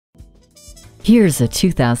Here's a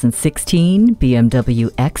 2016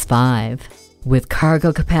 BMW X5. With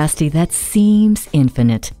cargo capacity that seems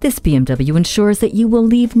infinite, this BMW ensures that you will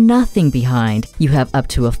leave nothing behind. You have up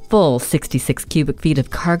to a full 66 cubic feet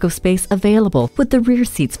of cargo space available with the rear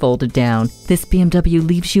seats folded down. This BMW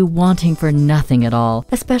leaves you wanting for nothing at all,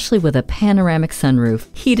 especially with a panoramic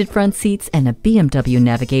sunroof, heated front seats, and a BMW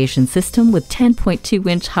navigation system with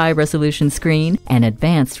 10.2-inch high-resolution screen and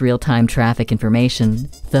advanced real-time traffic information.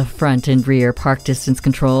 The front and rear park distance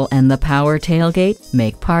control and the power tailgate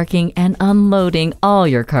make parking and unloading all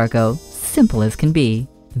your cargo simple as can be.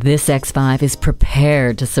 This X5 is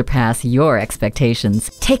prepared to surpass your expectations.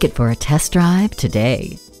 Take it for a test drive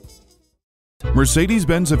today.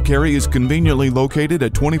 Mercedes-Benz of Cary is conveniently located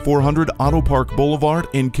at 2400 AutoPark Boulevard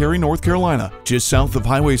in Cary, North Carolina, just south of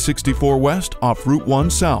Highway 64 West off Route 1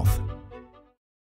 South.